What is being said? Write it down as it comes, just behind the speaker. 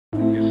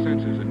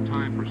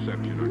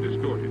perception are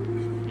distorted.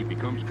 He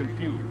becomes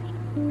confused,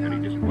 and he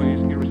displays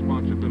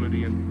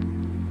irresponsibility and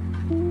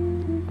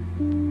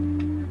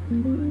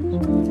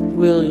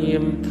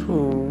William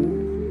Poon,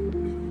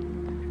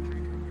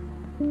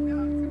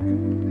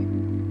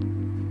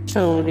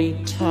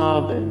 Tony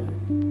Tobin,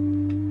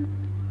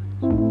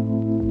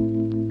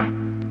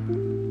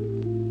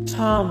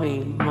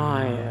 Tommy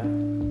Maya,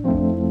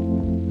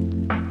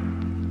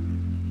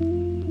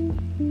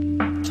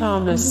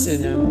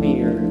 Thomason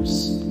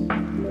Amirs,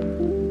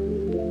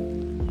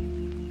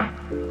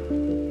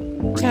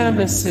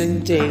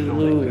 Tamison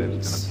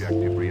Day-Lewis,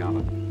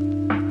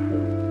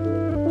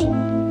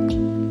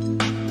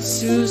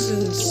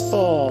 Susan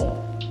Spall,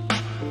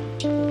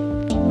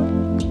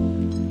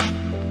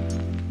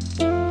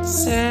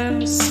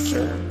 Sam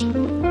Stern,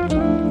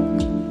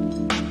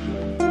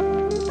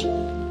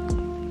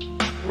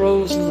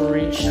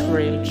 Rosemary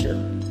Schrager,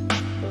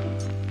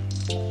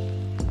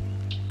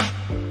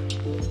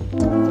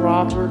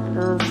 Robert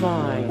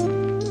Irvine,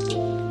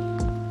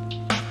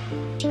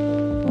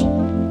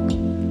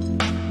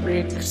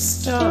 Rick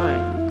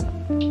Stein,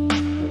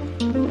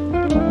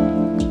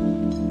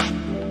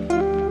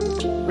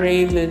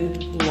 Raymond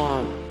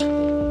Blunt,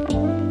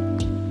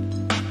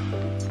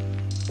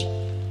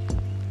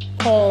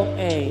 Paul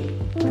A.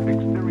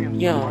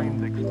 Young,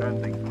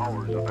 mind-expanding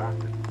powers of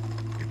acid.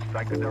 It's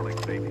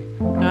psychedelic, baby.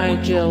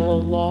 Nigella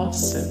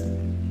Lawson,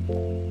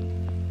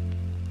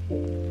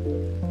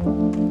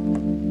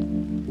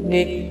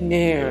 Nick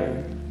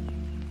Nair,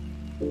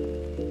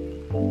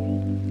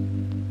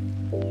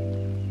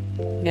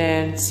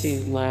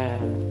 Nancy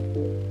Lamb,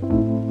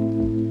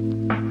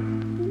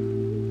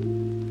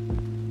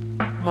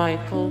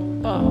 Michael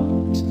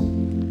Butt,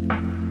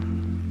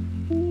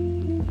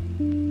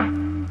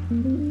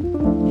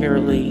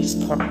 Marlise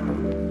Parker,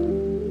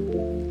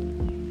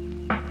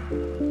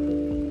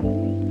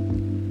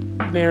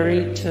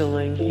 Mary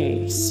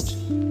Tillinghast,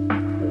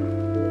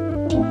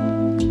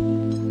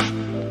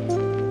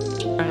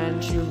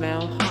 Andrew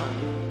Malheim,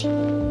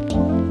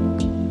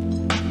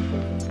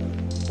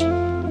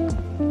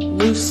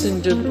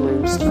 Lucinda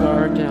Bruce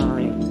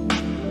Gardine,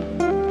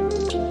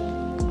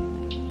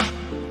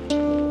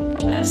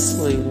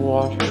 Leslie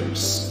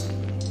Waters,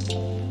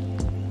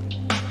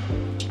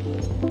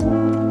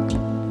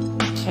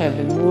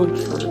 Kevin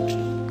Woodford,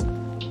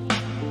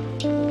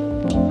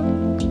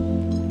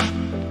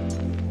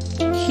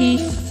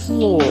 Keith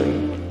Floyd,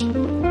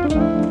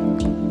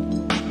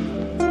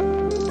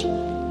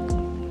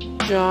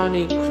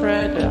 Johnny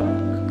Craddock,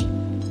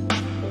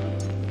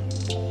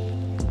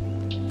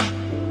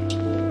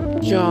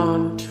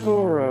 John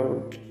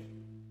Torode,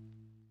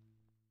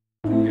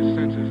 His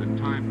senses and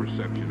time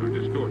perception are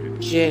distorted.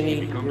 Jenny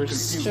He becomes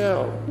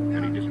Bristow, confused,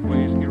 and he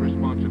displays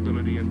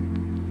irresponsibility and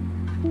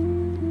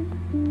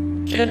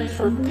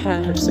Jennifer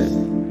Patterson,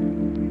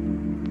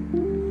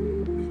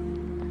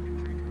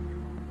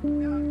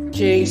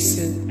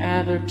 Jason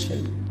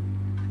Atherton,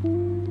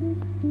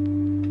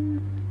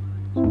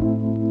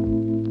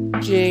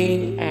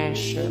 Jane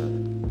Asher,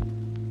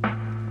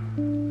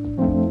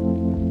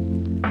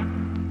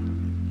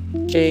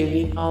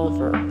 Jamie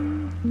Oliver,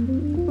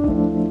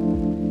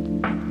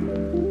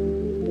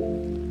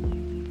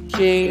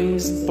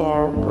 James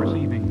Barber,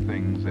 perceiving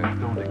things that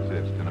don't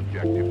exist in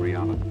objective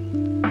reality.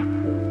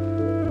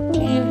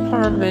 Ian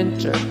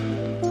Parmenter,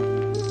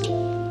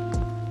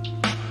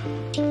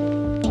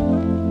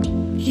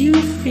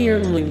 Hugh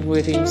Fearnley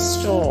Whitting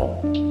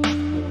Stall,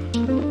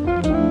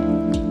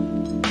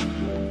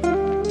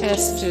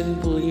 Heston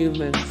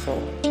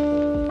Blumenthal,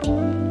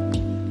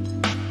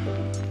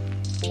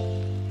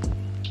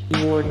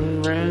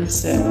 Gordon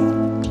Ramsay,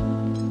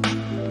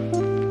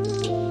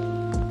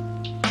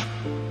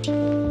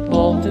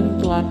 Walden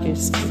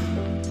Blackiston,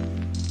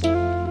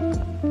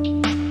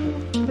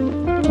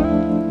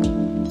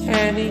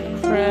 Fanny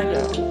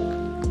Craddock,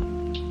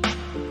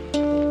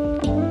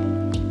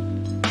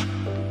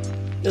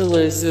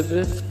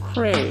 Elizabeth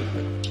Craig,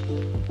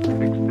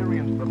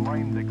 Experience the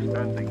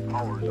mind-expanding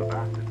powers of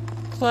acid.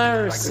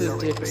 Clarissa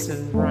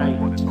Dixon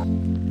Wright,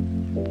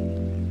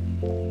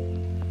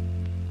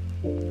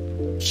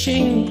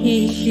 Ching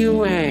Hee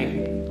Huang,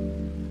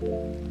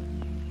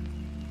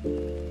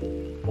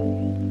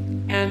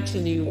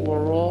 Anthony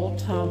Warhol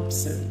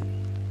Thompson,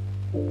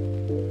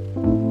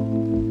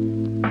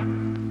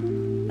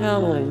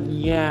 Helen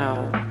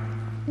Yao,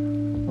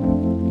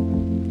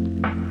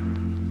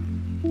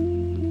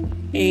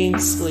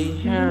 Ainsley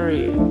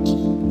Harriet,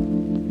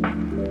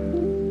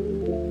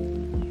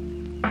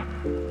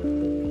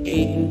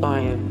 Aiden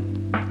Byan.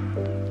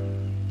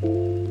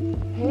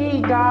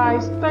 Hey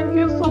guys, thank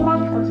you so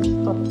much for the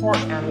support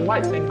and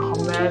likes and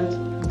comments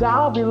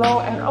down below,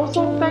 and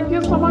also thank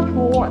you so much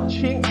for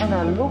watching, and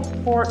I look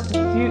forward to see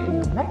you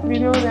in the next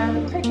video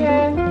then. Take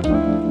care.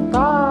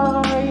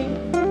 Bye.